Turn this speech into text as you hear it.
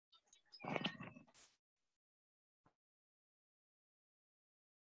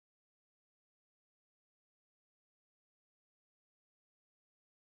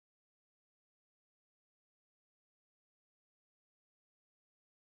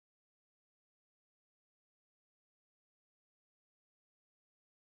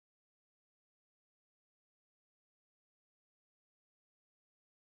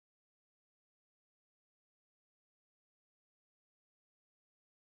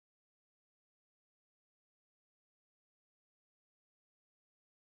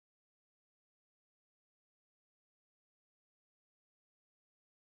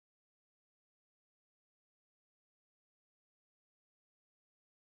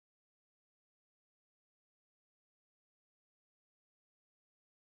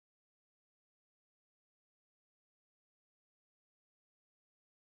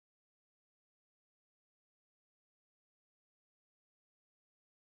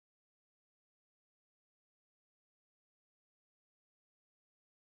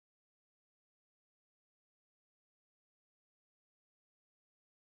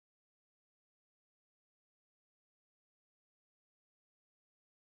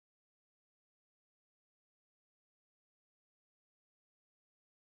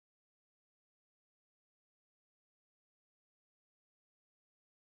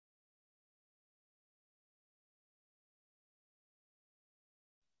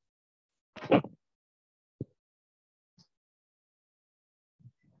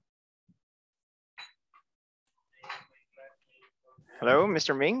Hello,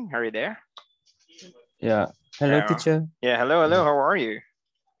 Mr. Ming. Are you there? Yeah. Hello, Oh, teacher. yeah. Hello, hello. How are you?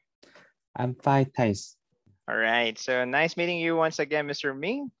 I'm fine, thanks. All right. So nice meeting you once again, Mr.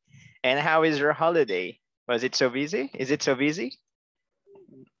 Ming. And how is your holiday? Was it so busy? Is it so busy?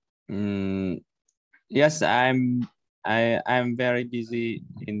 Yes, I'm very busy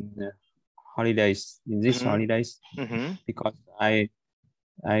in holidays in these Mm-hmm. holidays Mm-hmm. because I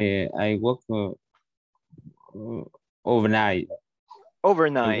work uh, overnight. I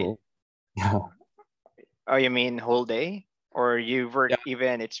Overnight. work, yeah, Oh, you mean whole day? Or you work yeah.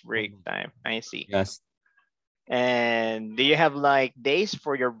 even it's break time? I see. Yes. And do you have like days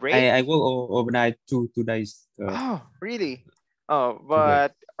for your break? I work overnight two days. Oh, really? Oh, 2 days.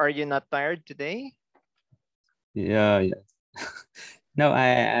 but are you not tired today? Yeah, yeah. No,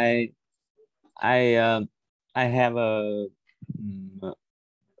 I I have a mm,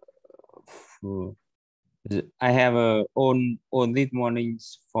 uh, I have a on these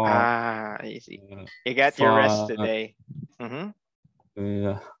mornings Ah, I see. uh, You got your rest for today. Mm-hmm.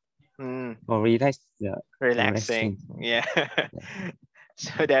 uh, Mm. for relax, Relaxing. relaxing, Yeah. yeah.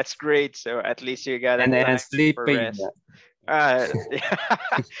 So that's great. So at least you got a And time for sleeping. rest. Yeah,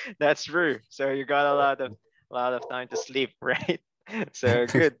 that's true. So you got a lot of time to sleep, right? So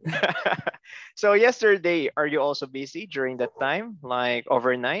good. So yesterday, are you also busy during that time, like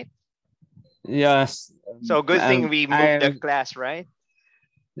overnight? Yes, So good thing we moved the I class, right?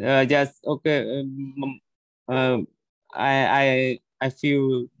 just okay. Um, I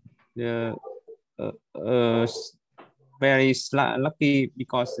feel uh, uh, very lucky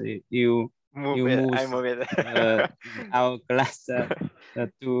because Move you it. move I move it. uh, our class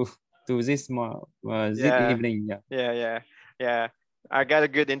to this Yeah, evening. Yeah. yeah, yeah, yeah. I got a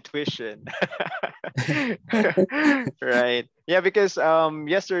good intuition. Right. Yeah, because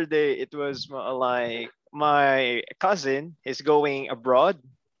yesterday it was like my cousin is going abroad.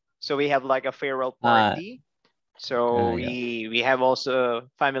 So we have like a farewell Ah, party. So yeah. we have also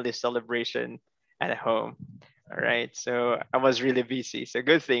family celebration at home. All right. So I was really busy. So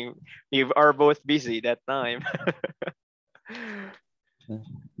good thing we are both busy that time.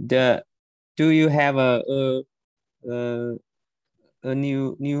 The do you have a, a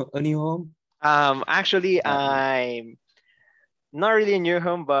new home? Actually, Uh, I'm not really a new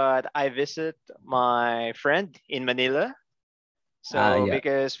home, but I visit my friend in Manila. So yeah.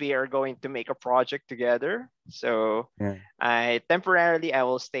 because we are going to make a project together, so Yeah. I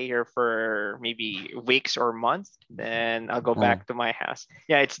will stay here for maybe weeks or months. Then I'll go Uh, back to my house.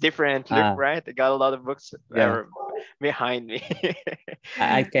 Yeah, it's different look, uh, right? I got a lot of books yeah. behind me.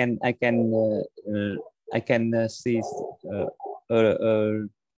 I can see uh, uh, uh,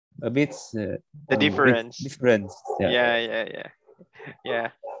 a bit The difference. difference. Yeah. Yeah, yeah, yeah. Yeah,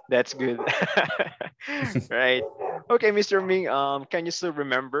 that's good. Right. Okay, Mr. Ming, can you still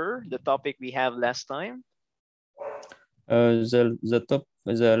remember the topic we have last time?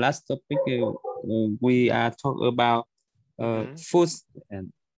 The last topic we are talk about Hmm. foods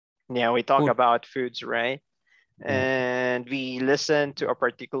and Yeah, we talk food. about foods, right? Yeah. And we listen to a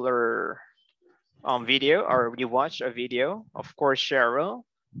particular video, or we watch a video, of course, Cheryl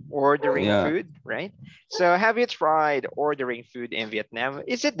ordering Yeah. food, right? So have you tried ordering food in Vietnam?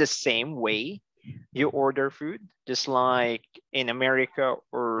 Is it the same way you order food? Just like in America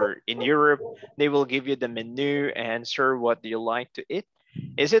or in Europe, they will give you the menu and serve what you like to eat.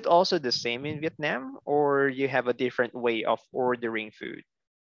 Is it also the same in Vietnam, or you have a different way of ordering food?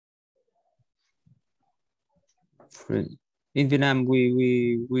 In Vietnam,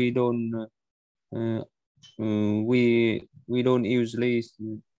 we don't uh, we don't usually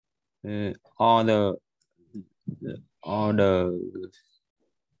order order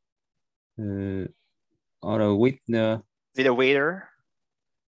uh, order with With a waiter?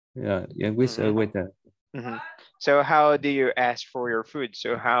 with Hmm. waiter Hmm. So how do you ask for your food?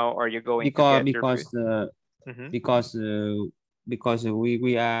 So how are you going to get your food? because Hmm. because uh, because uh, we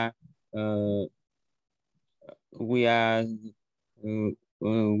are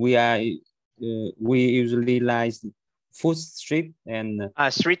we usually like food street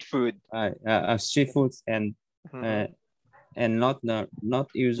Street food. street foods Hmm. uh, and not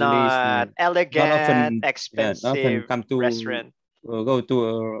usually Not not elegant, often not often expensive come to restaurant. go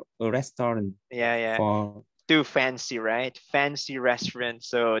to a restaurant Yeah, yeah. for Too fancy, right? Fancy restaurant.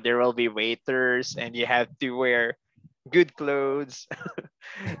 So there will be waiters and you have to wear good clothes.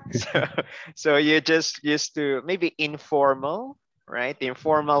 so so you just used to maybe informal, right?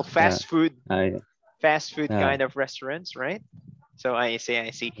 Informal yeah fast food yeah kind of restaurants, right? So I see,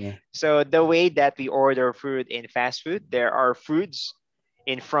 I see. yeah So the way that we order food in fast food, there are foods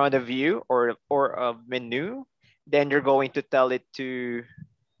in front of you or a menu. then you're going to tell it to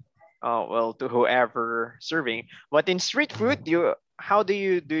well, to whoever serving. But in street food, how do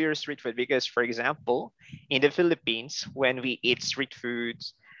you do your street food? Because for example, in the Philippines, when we eat street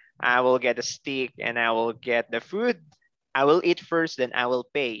foods, I will get a stick and I will get the food. I will eat first, then I will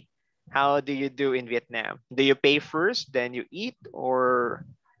pay. How do you do in Vietnam? Do you pay first, then you eat, or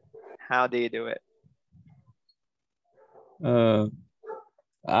how do you do it?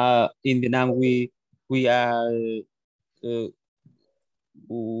 In Vietnam, we are uh,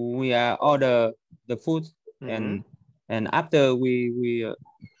 we are order the food, Mm-hmm. and after we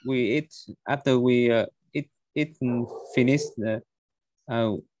eat, after we eat finish,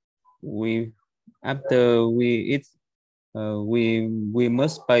 uh, we after we eat, we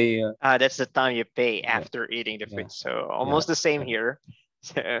must pay. That's the time you pay Yeah, after eating the yeah, food. So yeah, almost the same yeah. here.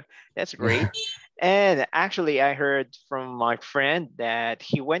 So that's Yeah. great. And actually, I heard from my friend that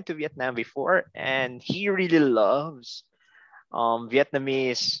he went to Vietnam before and he really loves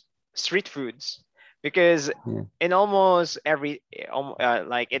Vietnamese street foods because Yeah. in almost every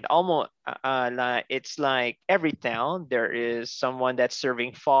like it almost like it's like every town there is someone that's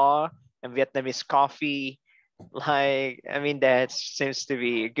serving pho and Vietnamese coffee. Like, I mean, that seems to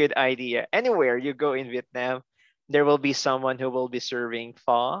be a good idea. Anywhere you go in Vietnam, there will be someone who will be serving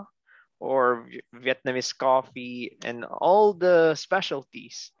pho or Vietnamese coffee and all the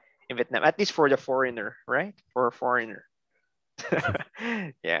specialties in Vietnam, at least for the foreigner, right? For a foreigner.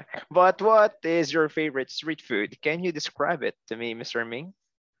 Yeah. But what is your favorite street food? Can you describe it to me, Mr. Ming?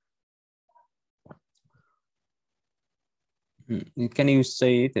 Can you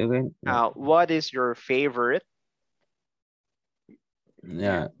say it again? What is your favorite?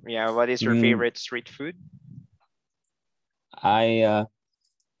 Yeah. Yeah. Yeah. What is your Mm, favorite street food? I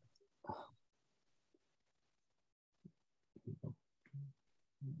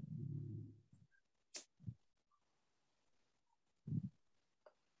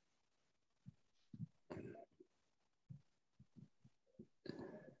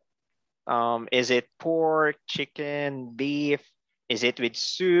Is it pork, chicken, beef? Is it with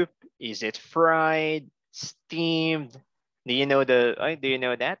soup? Is it fried, steamed? Do you know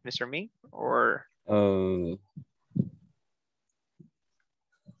that, Mr. Ming? Or uh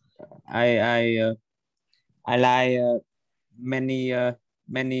I I like many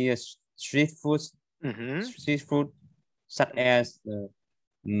mm-hmm. street food such as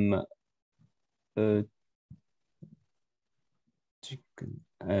um, uh, chicken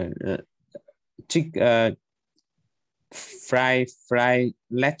chick fry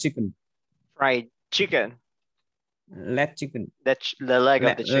leg chicken Fried chicken? leg chicken That's the leg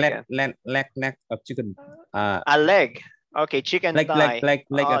of the chicken. leg of chicken A leg. Okay, chicken thigh.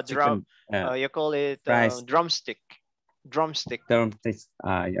 leg of chicken You call it fries drumstick. Drumstick. drumsticks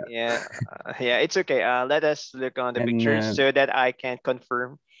yeah Yeah, yeah, it's okay. Let us look on the and pictures so that I can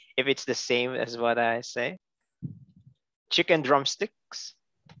confirm if it's the same as what I say. Chicken drumsticks,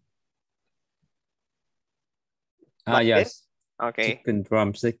 like this. yes Okay. chicken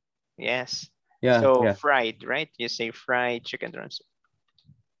drumstick Yes. yeah So yeah fried, right? You say fried chicken drumstick.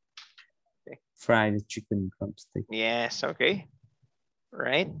 Okay. fried chicken drumstick Yes. Okay.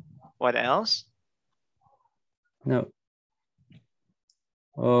 Right. What else? no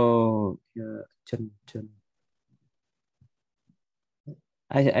oh yeah chân chân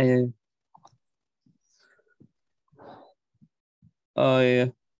I yeah.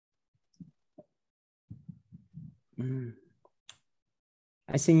 Mm.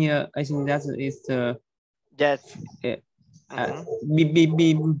 I think that is That. uh, Mhm. be be be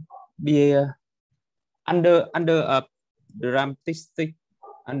be under the drumstick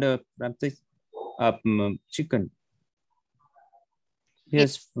under drumstick of chicken. Feet.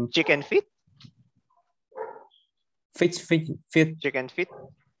 Yes, Chicken feet. fish. Chicken feet.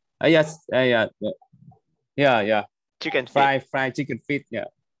 Yes, yeah. Chicken feet. Fried chicken feet. Yeah,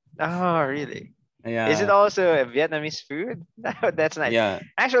 Oh, really? Is it yeah, also a Vietnamese food? That's nice. yeah.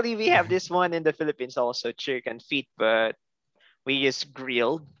 Actually, we have this one in the Philippines also, chicken feet, but we use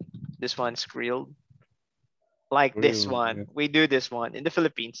grilled. This one's grilled. Like this Grill. one. Yeah. We do this one in the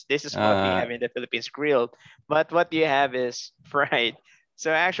Philippines. This is what we have in the Philippines, grilled. But what you have is fried.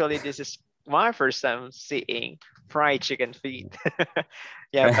 So actually, this is my first time seeing fried chicken feet.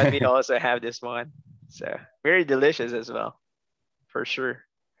 Yeah, but we also have this one. So very delicious as well, for sure.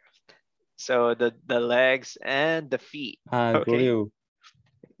 So the legs and the feet. Okay. Grill.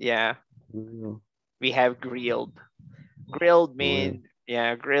 Yeah, Grill. we have grilled. Grilled Grill. mean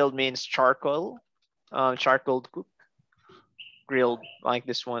yeah, grilled means charcoal. Charcoal cook. Grilled like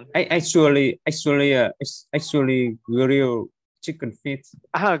this one. Actually grill. chicken feet.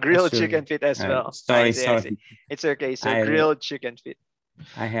 Grilled Actually, chicken feet as well. I see, I see. sorry. It's okay. So I grilled chicken feet.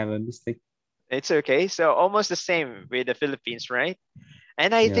 I have a mistake. It's okay. So almost the same with the Philippines, right?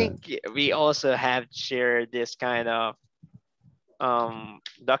 And I Yeah. think we also have shared this kind of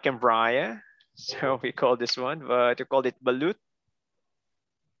duck and braya. So we call this one, but we call it balut.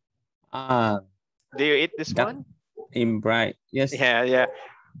 Ah, Do you eat this duck one? in bright. Yes. Yeah, yeah.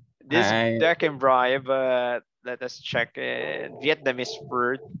 This I duck and braya, but let us check in Vietnamese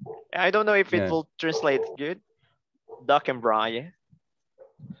word. I don't know if it yeah. will translate good. Duck and braya.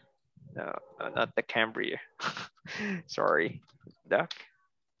 No, not the Cambria. Sorry. Duck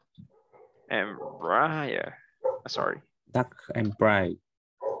and braya. Sorry. Duck and bright.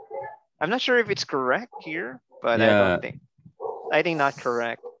 I'm not sure if it's correct here, but I don't Yeah. think. I think not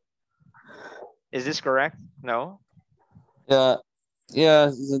correct. Is this correct? No. Yeah.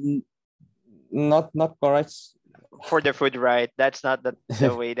 Yeah. Not correct. For the food, right? That's not the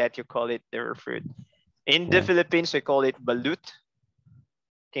way that you call it their food. In the Yeah. Philippines, we call it balut.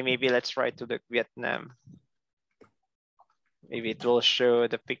 Okay, maybe let's try to look Vietnam. Maybe it will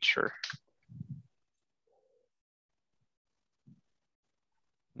show the picture.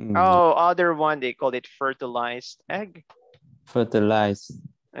 Oh, other one, they call it fertilized egg. Fertilized.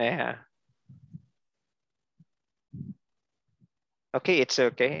 Yeah. Okay, it's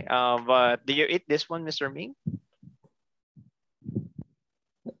okay. But do you eat this one, Mr. Ming?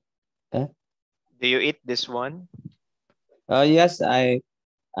 Eh? Do you eat this one? Yes, I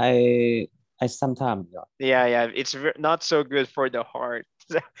sometimes. Yeah, yeah. It's not so good for the heart.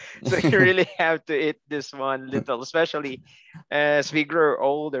 So you really have to eat this one little, especially as we grow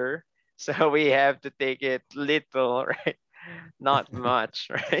older. So we have to take it little, right? Not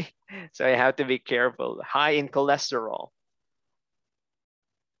much, right? So I have to be careful. High in cholesterol.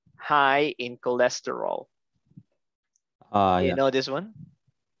 High in cholesterol. You Yeah. know this one?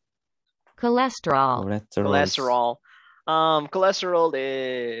 Cholesterol. Cholesterol. Cholesterol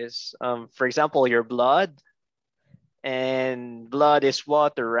is, for example, your blood, and blood is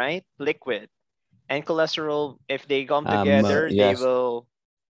water, right? Liquid. And cholesterol, if they come together, they Yes. will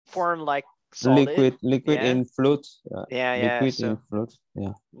form like solid. Liquid Yeah. in fluid. Yeah, yeah. Liquid in So fluid.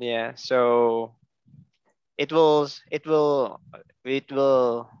 Yeah. yeah. So it will it will it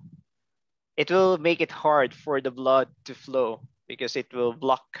will it will make it hard for the blood to flow because it will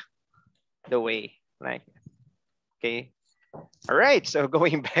block the way. Like, okay. All right. So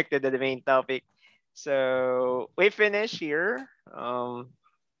going back to the main topic. So we finish here.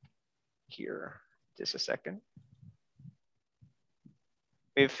 Here, just a second.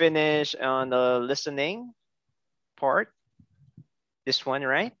 We finish on the listening part. This one,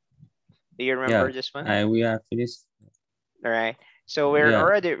 right? Do you Yeah. remember this one? We are finished. All right. So we're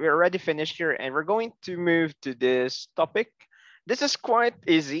already finished here, and we're going to move to this topic. This is quite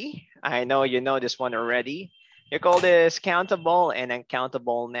easy. I know you know this one already. You call this countable and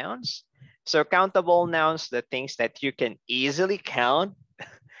uncountable nouns. So countable nouns, the things that you can easily count,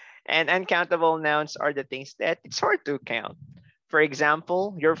 and uncountable nouns are the things that it's hard to count. For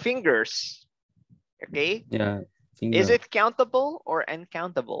example, your fingers. Okay. Yeah. Is Finger. it countable or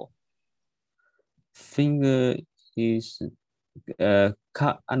uncountable? Finger is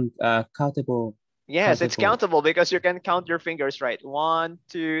countable. Yes, it's countable because you can count your fingers, right? 1,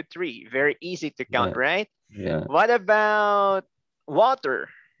 2, 3. Very easy to count, Yeah. right? Yeah. What about water?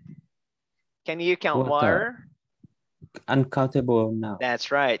 Can you count water? Uncountable now.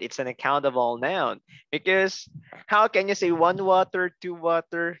 That's right. It's an uncountable noun because how can you say one water, two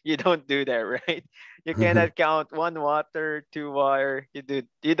water? You don't do that, right? You cannot count one water, two water.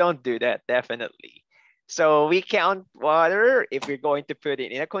 You don't do that, definitely. So we count water if we're going to put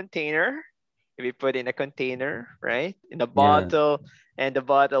it in a container. If we put in a container, right? In a bottle, and the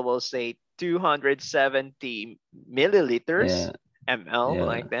bottle will say 270 milliliters, ml,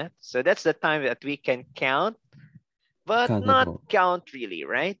 like that. So that's the time that we can count, but not count really,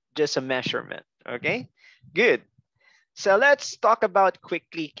 right? Just a measurement, okay? Good. So let's talk about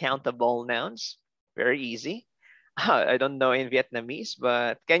quickly countable nouns. Very easy. I don't know in Vietnamese,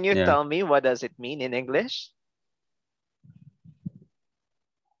 but can you tell me what does it mean in English?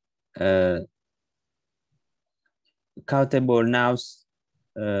 Countable nouns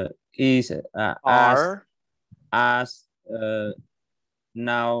is Are as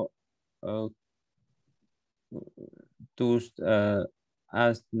now to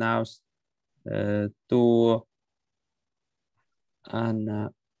as nouns to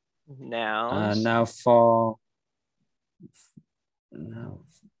nouns. now for now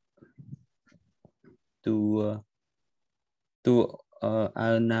to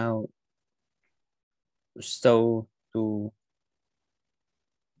now so to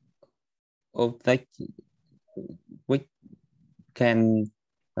object which can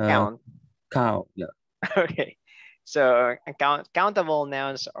Count. count. Yeah. Okay. So countable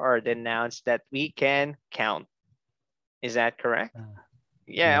nouns are the nouns that we can count. Is that correct?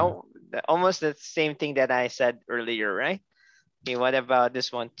 Yeah, almost the same thing that I said earlier, right? Okay, what about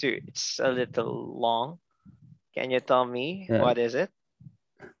this one too? It's a little long. Can you tell me what is it?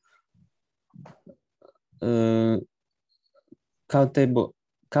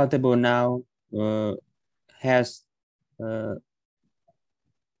 Countable noun has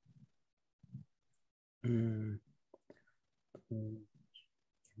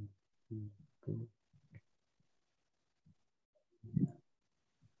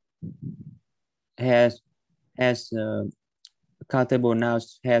has countable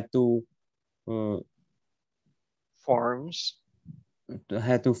nouns have two forms.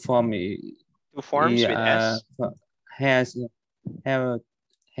 Have to form Two forms with S. Has have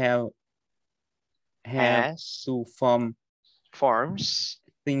Has to form forms.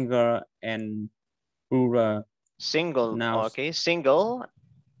 single and plural Single. nouns. Okay, single.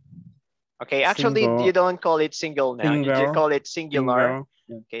 Okay, actually Single, you don't call it single noun. You just call it singular.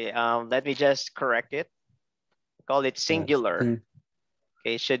 Okay, let me just correct it. Call it singular.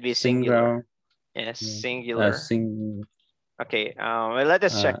 Okay, it should be singular. Yes, singular. Okay, well, let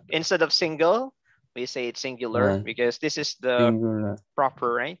us check. Instead of single, we say it's singular because this is the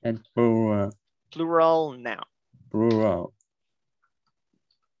proper, right? And plural. Plural noun. Plural.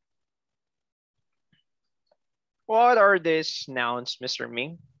 What are these nouns, Mr.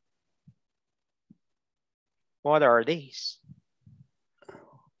 Ming? What are these?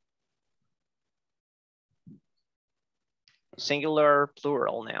 Singular,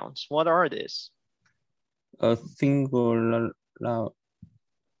 plural nouns. What are these? A singular noun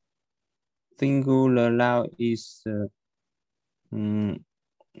is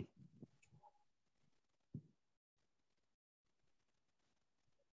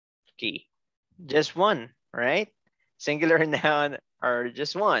Okay, just one, right? Singular noun are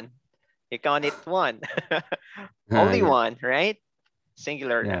just one. You count it one. Only one, right?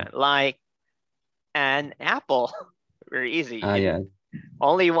 Singular noun, like an apple. Very easy.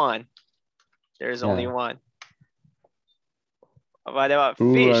 Only one. There's only one. What about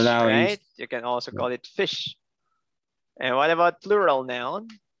plural fish, right? You can also call it fish. And what about plural noun?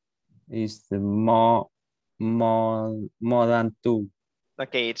 Is the more than two.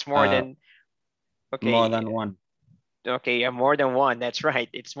 Okay, it's more than. Okay. More than one. Okay, yeah, more than one. That's right.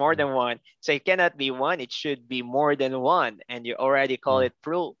 It's more than one. So it cannot be one. It should be more than one. And you already call it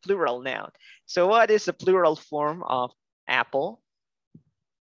plural noun. So what is the plural form of apple?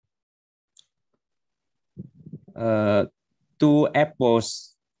 Two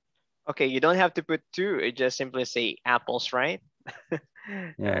apples. Okay, you don't have to put two. You just simply say apples, right? All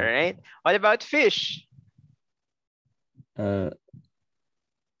right. What about fish?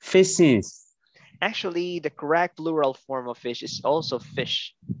 Fishes. Actually, the correct plural form of fish is also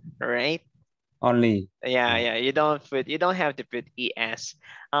fish, right? Only. Yeah. You don't have to put es.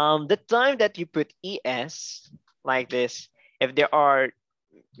 The time that you put es like this, if there are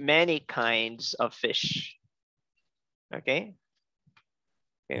many kinds of fish, okay,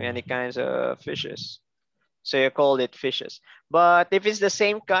 many kinds of fishes, so you call it fishes. But if it's the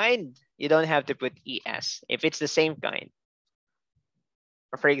same kind, you don't have to put es. If it's the same kind,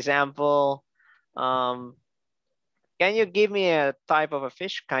 for example, can you give me a type of a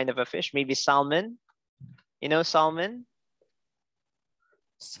fish, kind of a fish? Maybe salmon. You know salmon?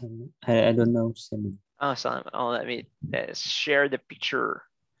 I don't know salmon. Oh, salmon. Oh, let me share the picture.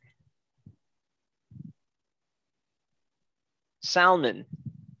 Salmon.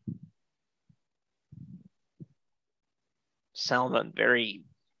 Salmon, very,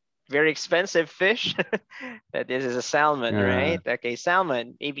 very expensive fish. That this is a salmon, right? Okay,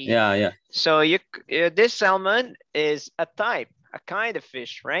 salmon, maybe. Yeah. So this salmon is a type, a kind of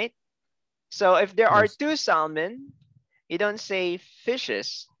fish, right? So if there are two salmon, you don't say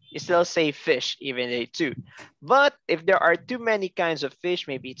fishes. You still say fish, even though two. But if there are too many kinds of fish,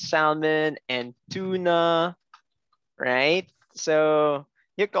 maybe it's salmon and tuna, right? So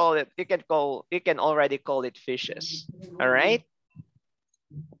you can already call it fishes. All right.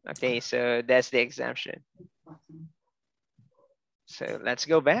 Okay, so that's the exemption. So let's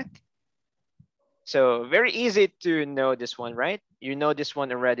go back. So very easy to know this one, right? You know this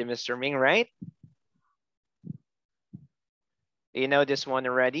one already, Mr. Ming, right? You know this one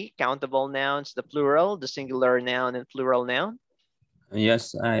already? Countable nouns, the plural, the singular noun, and plural noun?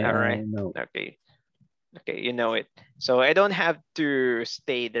 Yes, I know. Okay. Okay, you know it. So I don't have to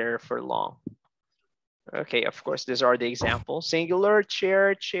stay there for long. Okay, of course, these are the examples. Singular,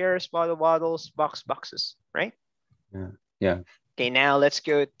 chair, chairs, bottle, bottles, box, boxes, right? Yeah. Yeah. Okay, now let's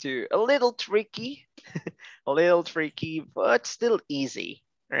go to a little tricky, a little tricky, but still easy,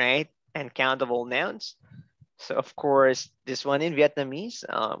 right? And countable nouns. So of course, this one in Vietnamese,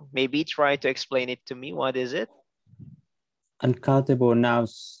 maybe try to explain it to me. What is it? Uncountable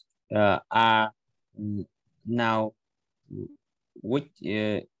nouns are now which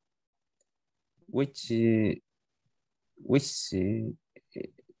which uh, which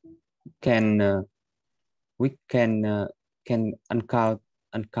can we can uncount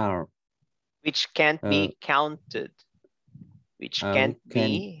Which can't uh, be counted. Which can't can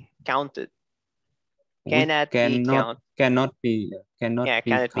be counted. we Cannot be counted. cannot Yeah, be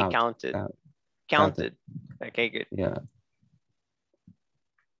cannot be counted. counted. Counted. Okay, good. Yeah.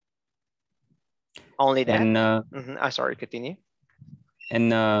 Only that? And Sorry, continue.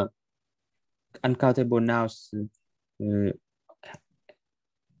 and uncountable nouns uh,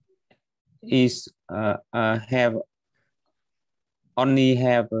 is have only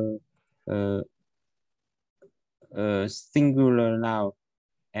have a, a singular noun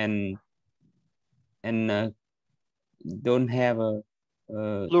and don't have a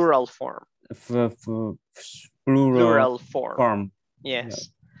Plural form. plural Plural form. form. Yeah, Yes.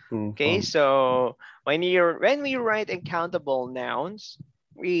 plural Okay, form. so when we write uncountable nouns,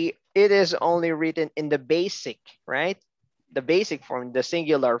 it is only written in the basic, right? The basic form, the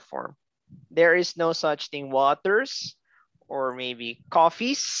singular form. There is no such thing waters or maybe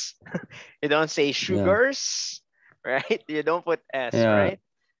coffees. You don't say Yeah, sugars, right? You don't put s, yeah. right?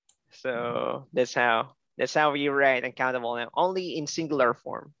 So that's how we write uncountable noun, only in singular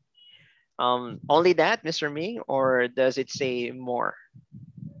form. Only that, Mr. Ming, or does it say more?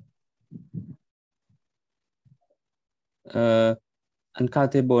 Uh,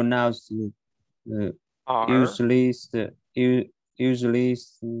 uncountable nouns uh, Are usually usually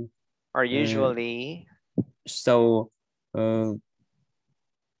are uh, usually so uh,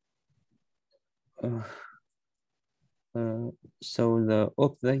 uh, so the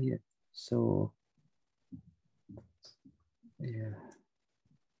up there so yeah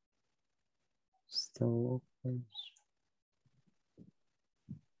so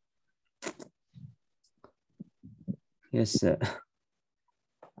yes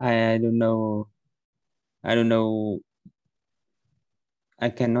I don't know I don't know I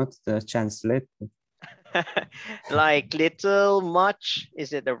cannot translate. like little, much.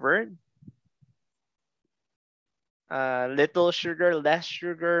 Is it a word? Little sugar, less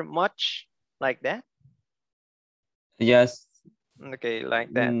sugar, much, like that. Yes. Okay,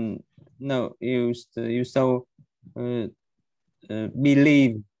 like that. No, you so uh,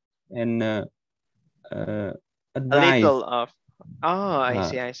 believe and A advise. little of. Oh, I Uh,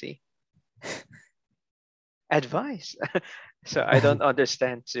 see. I see. Advice. So I don't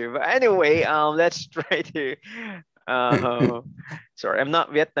understand too. But anyway, let's try to. Uh, sorry, I'm not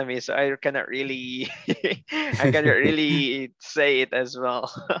Vietnamese, so I cannot really. I cannot really say it as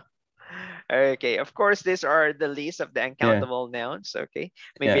well. Okay, of course, these are the list of the yeah, uncountable nouns. Okay,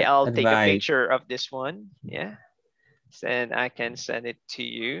 maybe yeah, I'll take a advise. picture of this one. Yeah, then I can send it to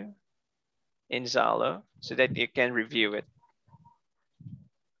you in Zalo so that you can review it.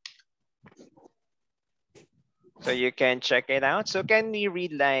 So you can check it out. So can we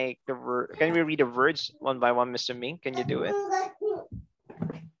read like the word? Can we read the words one by one, Mr. Ming? Can you do it?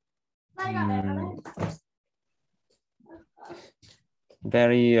 Mm,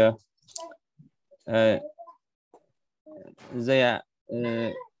 very uh, they are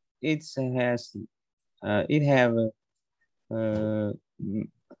it has it have uh,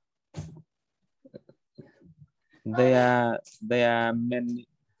 they are many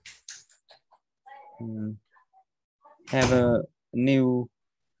have a new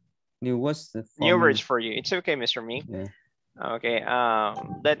words for New words me. for you. It's okay, Mr. Ming. Yeah. Okay.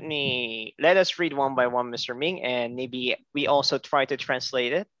 Let us read one by one, Mr. Ming, and maybe we also try to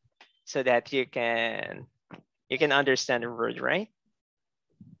translate it so that you can understand the word, right?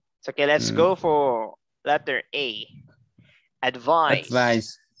 So okay, let's Mm. go for letter A. Advice.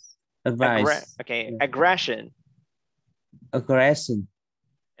 Advice, advice, Okay. yeah. Aggression. Aggression,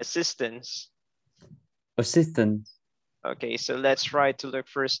 Assistance. assistance, Okay, so let's try to look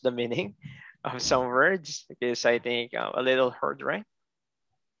first the meaning of some words because I think a little hard, right?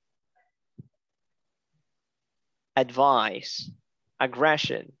 Advice,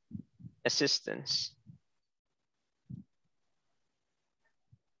 aggression, assistance.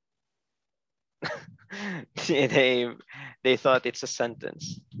 they thought it's a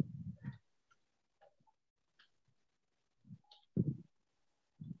sentence.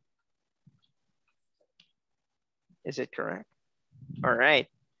 Is it correct? All right.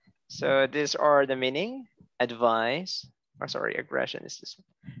 So these are the meaning. Advice. Or sorry, aggression is this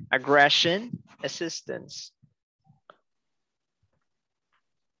one. Aggression, assistance.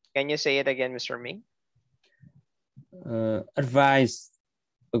 Can you say it again, Mr. Ming? Advice,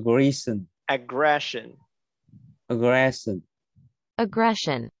 aggression, Aggression, aggression,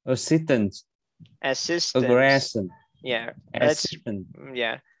 aggression, assistance, assistance. aggression, Yeah, let's, assistance,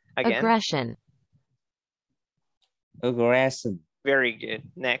 yeah, again. aggression, aggression, Very good.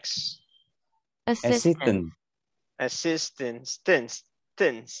 Next. assistance, assistance,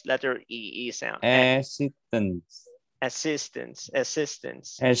 Tins, letter E sound. assistance, Assistance,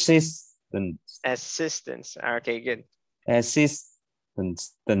 assistance, assistance, assistance. Okay, good.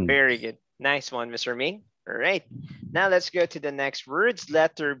 assistance, Very good. Nice one, Mr. Ming. All right. Now let's go to the next words.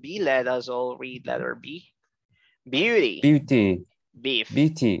 Letter B. Let us all read letter B. Beauty. beauty, Beef.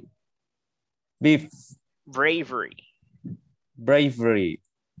 beauty, beef, Bravery. bravery,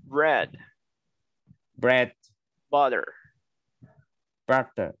 Bread. bread, Butter.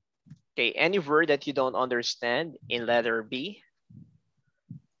 butter, Okay, any word that you don't understand in letter B?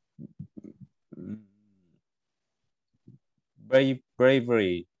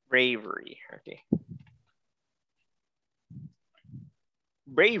 bravery, Bravery. Okay.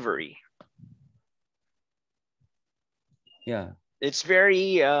 Bravery. yeah, It's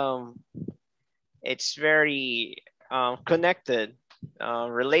very connected,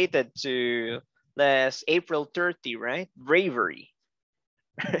 related to last April 30, right? Bravery.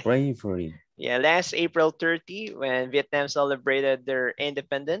 bravery, Yeah, last April 30, when Vietnam celebrated their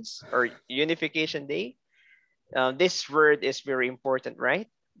independence or Unification Day, this word is very important, right?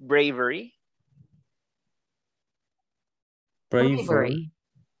 Bravery. bravery,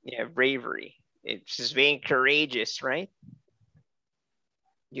 Yeah, bravery. It's just being courageous, right?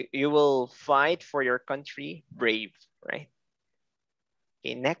 You will fight for your country, brave, right?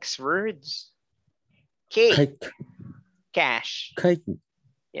 Okay, next words. Cake. cake, Cash. cake,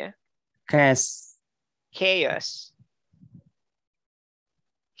 Yeah. cash, Chaos.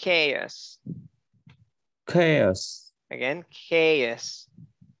 Chaos. chaos, Again, chaos.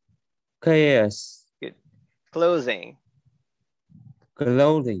 chaos, Good. Clothing.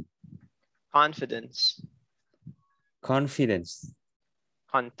 clothing, Confidence. confidence,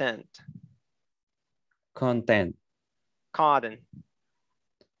 Content. content, Cotton.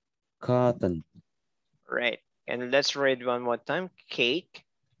 cotton, Right. And let's read one more time. Cake.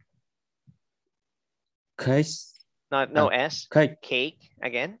 case, No S. cake, Cake.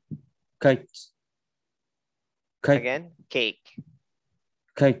 Again. cake, cake, Again. Cake.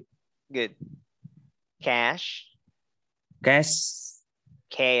 cake, Good. Cash. cash,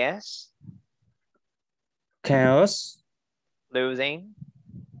 Chaos. chaos, Losing.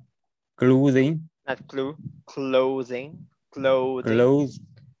 clothing, Not clue. Clothing. Clothing. clothes,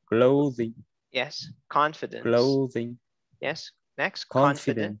 clothing, Yes. Confidence. clothing, Yes. Next.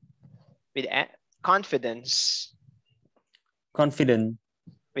 Confident. confident, With confidence. confident,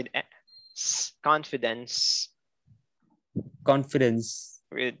 With confidence. confidence,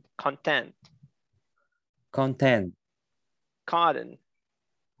 With content. content, Cotton.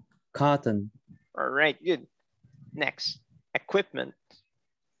 cotton, All right. Good. Next. Equipment.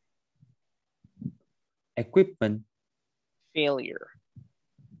 equipment, Failure.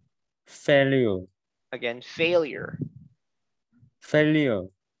 failure, Again, failure. failure,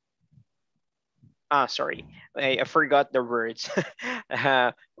 Sorry. I forgot the words.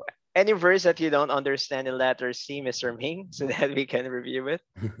 Any words that you don't understand in letter C, Mr. Ming, so that we can review it?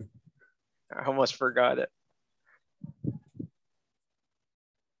 I almost forgot it.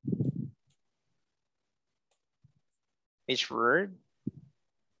 Which word?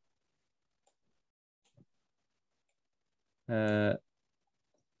 uh,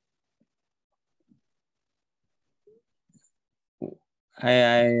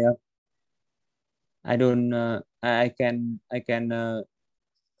 I I don't I can I can know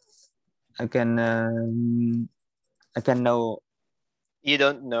You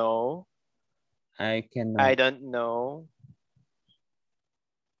don't know. I can I know don't know.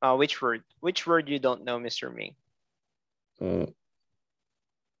 Which word? Which word you don't know, Mr. Ming? uh,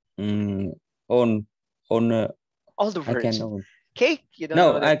 mm, on All the I can words. own Cake, you don't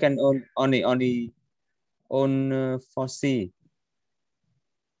no know I that. can own only on for C,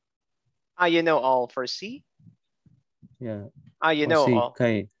 You know all for C. yeah, You for know C all.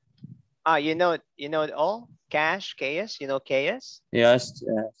 K, You know it all. Cash, chaos. You know chaos. yes,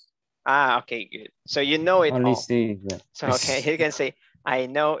 yes, Okay, good. So you know it only all. C, yeah. So okay, you can say I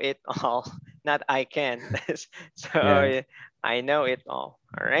know it all, not I can. So Yeah, I know it all.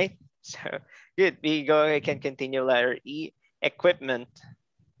 All right. So good. We go. I can continue. Letter E. Equipment.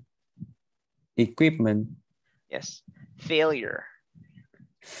 Equipment. Yes. Failure.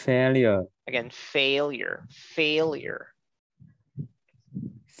 Failure. Again, failure. Failure.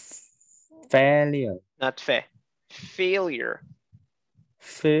 Failure. Not fe. Failure.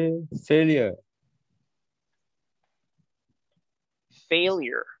 Failure.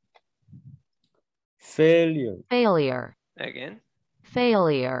 Failure. Failure. Failure. Again.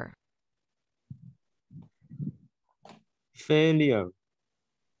 Failure. Failure.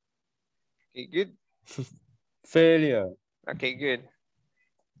 Okay, good. Failure. Okay, good.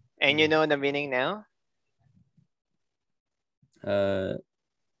 And you know the meaning now?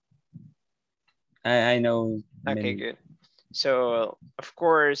 I know. Okay, good. So of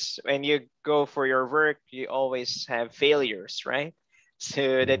course, when you go for your work, you always have failures, right?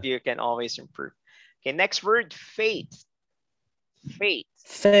 So that you can always improve. Okay, next word, faith. Faith.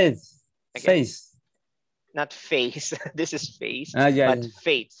 Face. Again, Face. not face. This is face, Yeah. but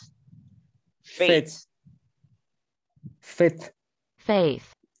faith. Faith. Faith.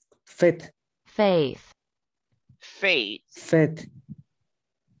 Faith. Faith. Faith. Faith. Faith.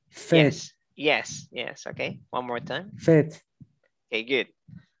 Faith. Yes. Okay, one more time. Faith. Okay, good.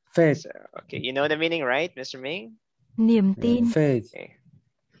 Faith. So, okay, you know the meaning, right, Mr. Ming? Niềm tin. Faith. Okay,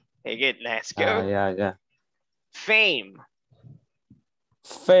 good. Let's go. Yeah. Fame.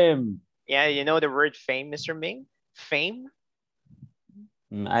 Fame. Yeah, you know the word fame, Mr. Ming? Fame?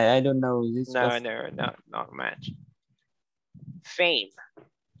 I don't know this. No, not much. Fame.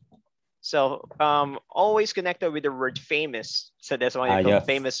 So always connected with the word famous. So that's why you call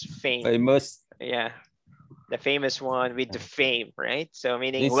famous fame. Famous. Yeah. The famous one with the fame, right? So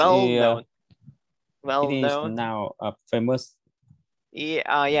meaning This well is, known. It is now famous.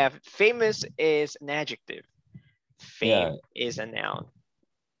 Yeah. Famous is an adjective. Fame is a noun.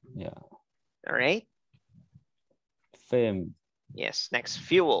 Yeah. All right. Fame. Yes. Next,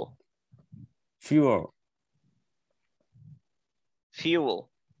 fuel. Fuel. Fuel.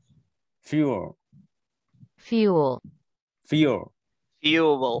 Fuel. Fuel.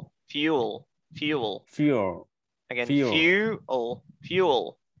 Fuel. Again, Fuel.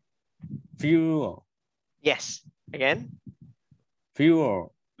 fuel. Fuel. Yes. Again.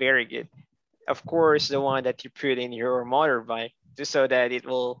 Fuel. Very good. Of course, the one that you put in your motorbike, just so that it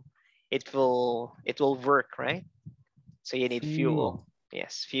will work, right? So you need fuel.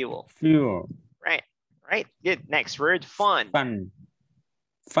 Yes, fuel. Fuel. Right. Good. Next word, fun.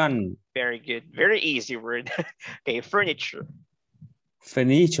 Fun. Very good. Very easy word. Okay, furniture.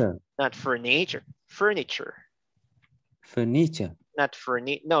 Furniture. Not furniture. Furniture. Furniture. Not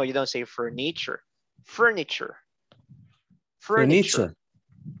furniture. No, you don't say furniture. Furniture. Furniture.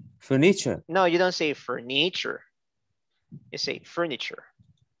 Furniture. No, you don't say furniture. You say furniture.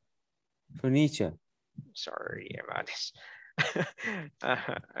 Furniture. Sorry about this.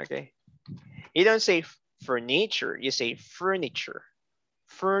 Okay. You don't say furniture. You say furniture.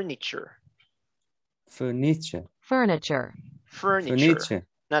 Furniture. Furniture. Furniture. Furniture.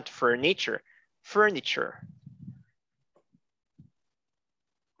 Not furniture. Furniture.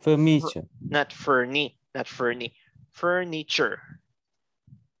 Furniture. Not furni. Not furni. Furniture.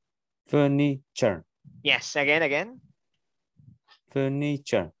 Furniture. Yes. Again.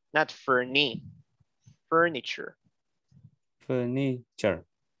 Furniture. Not furni. Furniture. Furniture.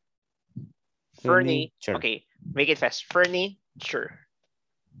 Furni. Furniture. Okay. Make it fast. Furniture.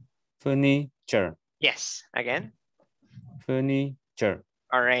 Furniture. Yes. Again. Furniture.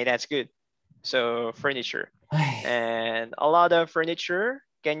 All right. That's good. So furniture. And a lot of furniture.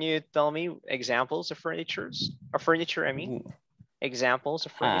 Can you tell me examples of furnitures? Or furniture, I mean. Examples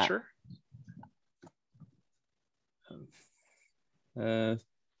of furniture. A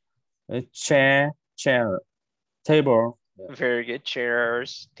chair, table. Very good.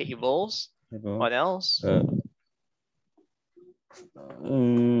 Chairs, tables. Table. What else?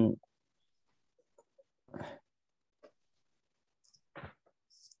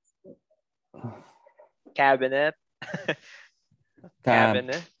 Cabinet.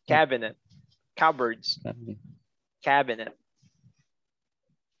 Cabinet. Cupboards. Cabinet.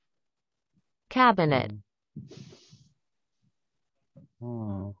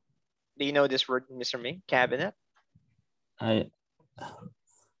 Oh. Do you know this word, Mr. Ming? Cabinet.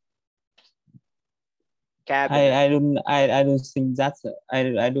 Cabinet. I don't think that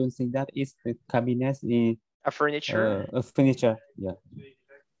I don't think that is the cabinet is a furniture. A furniture. Yeah.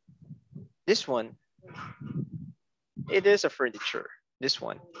 This one. It is a furniture. This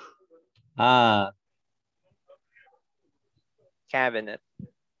one. Cabinet.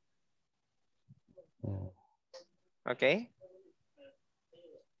 Okay.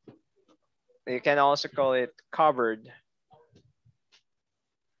 You can also call it cupboard.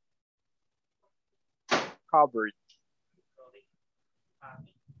 Cupboard.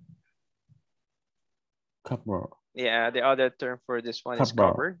 Cupboard. Yeah, the other term for this one is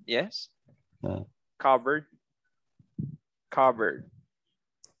Cupboard. cupboard. Yes. Yeah. Cupboard. Cupboard.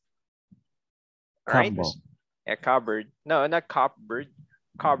 All right. Cupboard. Yeah, cupboard. No, not cupboard.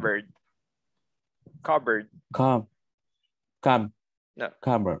 Cupboard. Cupboard. Cupboard. No.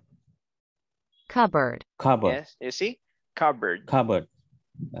 Cupboard. Cupboard. Cupboard. Yes, you see? Cupboard. Cupboard.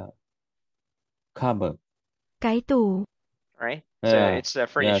 Cupboard. Cái tủ. Right? So Yeah. it's a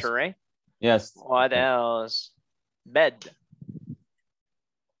furniture, Yes. right? Yes. What else? Bed.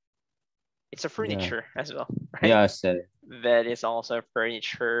 It's a furniture as well, right? Yes. Bed is also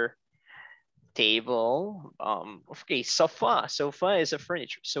furniture. Table. Okay, sofa. Sofa is a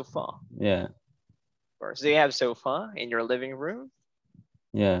furniture. Sofa. Yeah. Of course. Do you have sofa in your living room?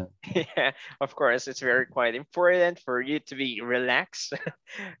 Yeah. Yeah, of course, it's very quite important for you to be relaxed.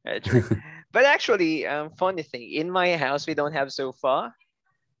 True. But actually, funny thing, in my house, we don't have sofa.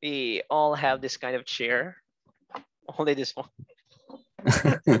 We all have this kind of chair. Only this one.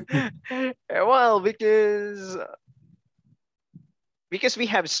 Well, because we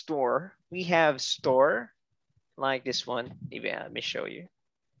have store. We have store like this one. Maybe let me show you.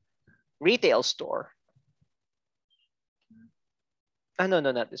 Retail store. Oh, no,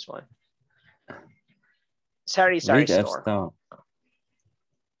 not this one. Sari Retail store. store.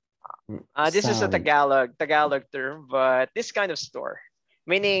 This is a Sari. Tagalog term, but this kind of store,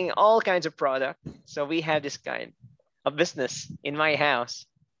 meaning all kinds of product. So we have this kind of business in my house,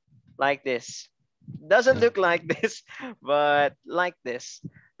 like this. Doesn't look like this, but like this.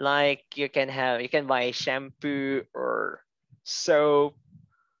 Like you can buy shampoo or soap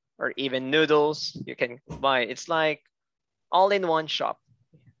or even noodles. You can buy. It's like all in one shop.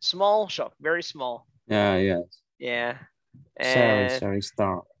 Small shop, very small. Yeah. Yes. Yeah. Sari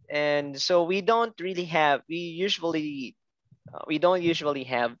store. And so we don't usually have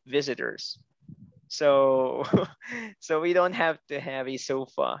visitors. So so we don't have to have a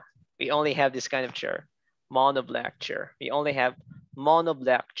sofa. We only have this kind of chair, mono black chair. We only have mono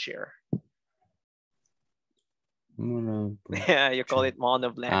black chair. Yeah, you call it mono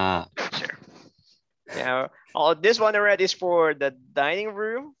black chair. Yeah, this one already is for the dining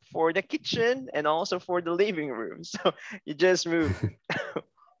room, for the kitchen, and also for the living room. So you just move.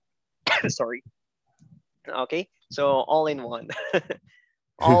 Sorry. Okay, so all in one.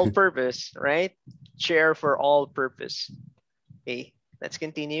 All purpose, right? Chair for all purpose. Okay, let's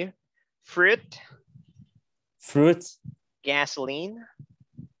continue. Fruit. Fruits. Gasoline.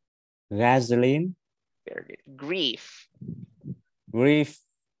 Gasoline. Very good. Grief. Grief.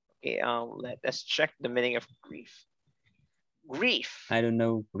 Okay, let us check the meaning of grief. Grief. I don't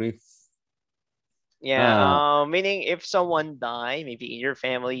know grief. Yeah, meaning if someone die, maybe in your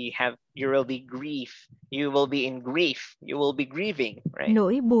family, you will be grief. You will be in grief. You will be grieving, right?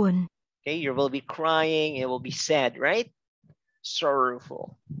 Nỗi buồn. Okay, you will be crying. It will be sad, right?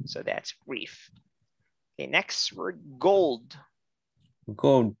 Sorrowful. So that's grief. Okay, next word, gold.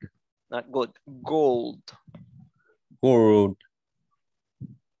 Gold. Not good. Gold. Gold.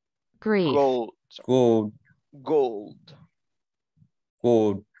 Grief. Gold. Sorry. Gold. Gold.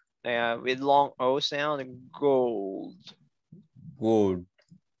 Gold. With long O sound, gold. Gold.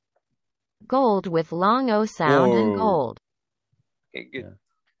 Gold with long O sound and gold. Okay, good. Yeah.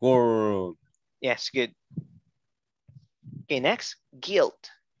 Gold. Yes, good. Okay, next, guilt.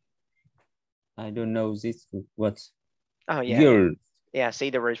 I don't know this. What? Oh, yeah. Guilt. Yeah,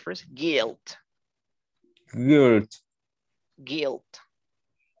 say the word first. Guilt. Guilt. Guilt.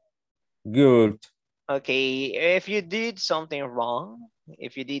 Guilt. Okay, if you did something wrong,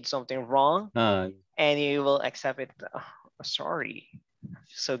 and you will accept it, sorry,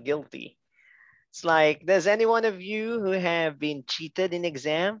 so guilty. It's like, does any one of you who have been cheated in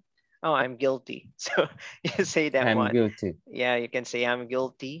exam? Oh, I'm guilty. So you say that I'm one. guilty. Yeah, you can say I'm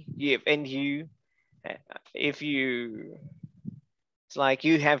guilty. It's like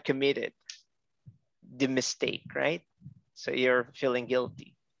you have committed the mistake, right? So you're feeling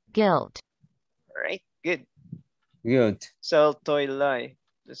guilty. Guilt. All right, good. Guilt. So tội lỗi.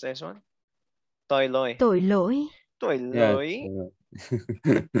 This next one. Tội lỗi. Tội lỗi. Tội lỗi.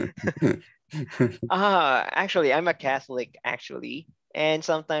 Actually, I'm a Catholic, actually. And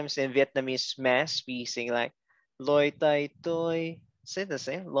sometimes in Vietnamese mass, we sing like Loi tai toi. Say the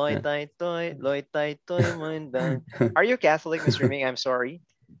same. Loi tai toi, loi tai toi mun dang. Are you Catholic, Mr. Ming? I'm sorry.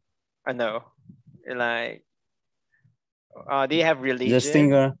 No. Like, do you have religion? The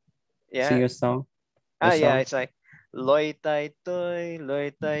singer. Yeah. Singer song. Yeah, song? it's like Loy tai toy,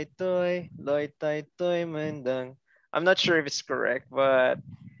 loy tai toy, loy tai toy mandang. I'm not sure if it's correct, but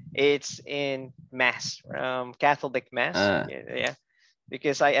it's in mass, Catholic mass. À, Yeah, yeah,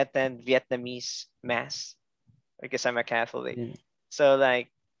 because I attend Vietnamese mass because I'm a Catholic. So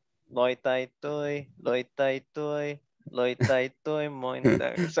like Loi Tai Toi, Loi Tai Toi, Loi Tai Toi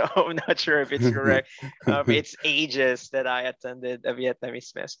Moindang. So I'm not sure if it's correct. It's ages that I attended a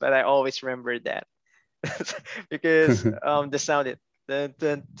Vietnamese mess, but I always remember that because the sound it dun,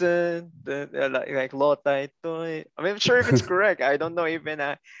 dun, dun, dun, like Lo Tai Toi. I mean, I'm sure if it's correct. I don't know even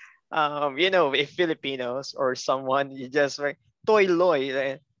if Filipinos or someone you just like Toy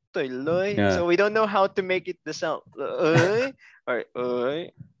Loy, Toy Loy. yeah. So we don't know how to make it the sound or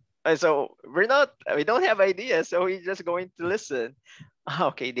so we don't have ideas, so we're just going to listen.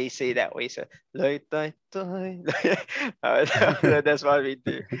 Okay, they say that way. So that's what we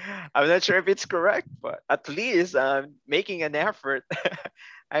do. I'm not sure if it's correct, but at least I'm making an effort.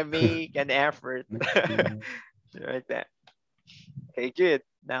 I make an effort like that. Okay, good.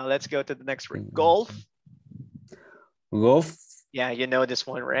 Now let's go to the next word. Golf. Golf. Yeah, you know this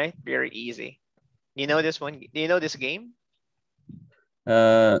one, right? Very easy. You know this one? Do you know this game?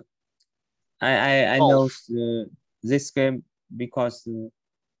 Uh, I know Golf. this game because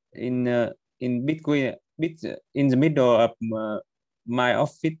in between in the middle of my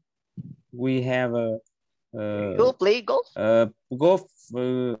office we have a You'll play golf? golf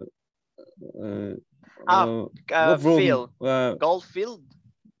uh, Ah, golf room field. Golf field.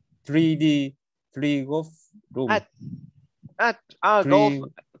 3D 3 golf room At golf 3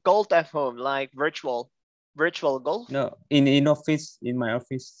 golf at home, like virtual golf. no in office in my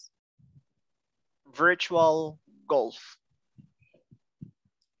office Virtual golf.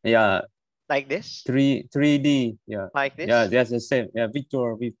 yeah Like this. 3D yeah Like this. yeah that's the same yeah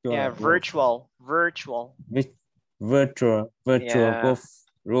virtual Yeah, golf. virtual. Virtual Yeah, golf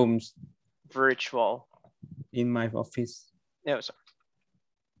rooms virtual. in my office. No, sorry.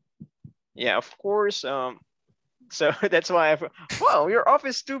 Yeah, of course. So that's why wow, your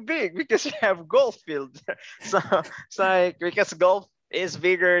office too big because you have golf field. So it's like because golf is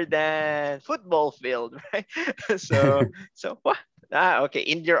bigger than football field, right? So what? Okay,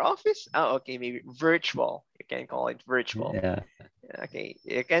 in your office? Okay, maybe virtual. You can call it virtual. Yeah, Okay,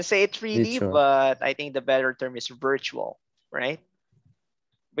 you can say 3D, virtual. but I think the better term is virtual, right?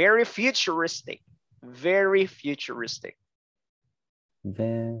 Very futuristic. Very futuristic.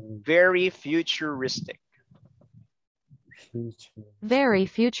 Very futuristic. Very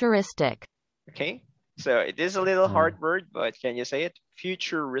futuristic. Okay, so it is a little Ah. hard word, but can you say it?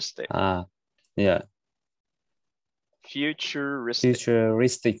 Futuristic. Yeah. Futuristic.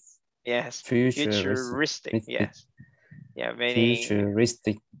 Futuristic. Yes. Futuristic. Yes. Yeah, meaning.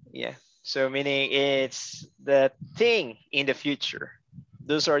 Futuristic. Yeah. So meaning it's the thing in the future.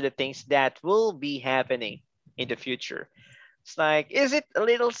 Those are the things that will be happening in the future. It's like, is it a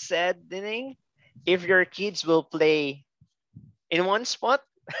little saddening if your kids will play in one spot?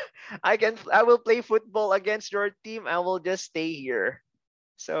 I will play football against your team. I will just stay here.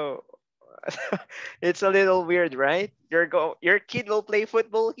 So it's a little weird, right? Your kid will play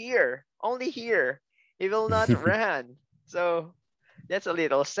football here, only here. He will not run. So that's a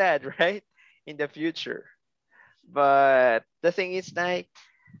little sad, right? In the future. But the thing is like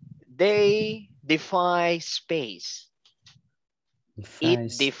they defy space.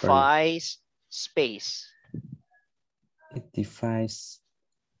 It defies space. It defies.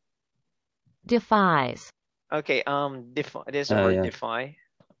 Defies. Okay, there's the word Yeah. defy.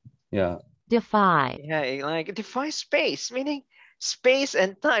 Yeah. Defy. Yeah, like it defies space, meaning space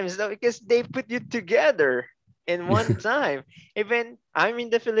and time, so because they put you together in one time. Even I'm in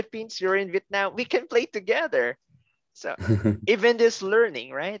the Philippines, you're in Vietnam, we can play together. So even this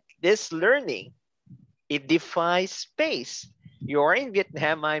learning, right? This learning, it defies space. You're in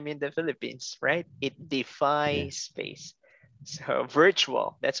Vietnam, I'm in the Philippines, right? It defies space. So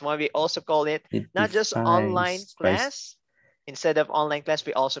virtual. That's why we also call it not just online class. Instead of online class,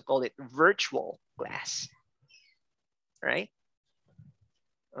 we also call it virtual class, right?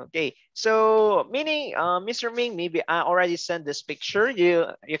 Okay, so meaning, Mr. Ming, maybe I already sent this picture.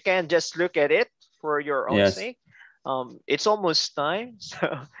 You can just look at it for your own sake. It's almost time,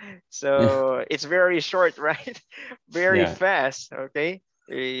 so it's very short, right? Very fast. Okay,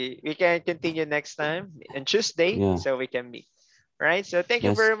 we can continue next time on Tuesday, so we can meet. Right. So thank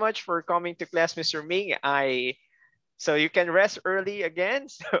you very much for coming to class, Mr. Ming. So you can rest early again,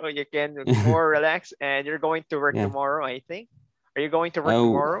 so you can more relax, and you're going to work tomorrow, I think. Are you going to work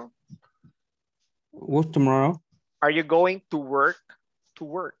tomorrow? What tomorrow? Are you going to work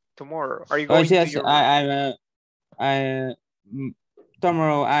tomorrow? Are you going to your work?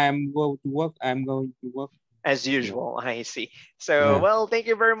 Tomorrow I am go to work. I'm going to work. As usual, I see. So, Yeah. well, thank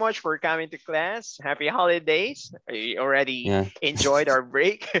you very much for coming to class. Happy holidays. You already Yeah. enjoyed our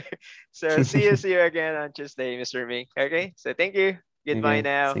break. So, see you again on Tuesday, Mr. Ming. Okay, so thank you. Goodbye Okay.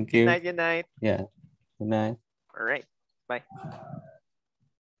 now. Thank Good you. night. Good night. Yeah. Good night. All right. Bye.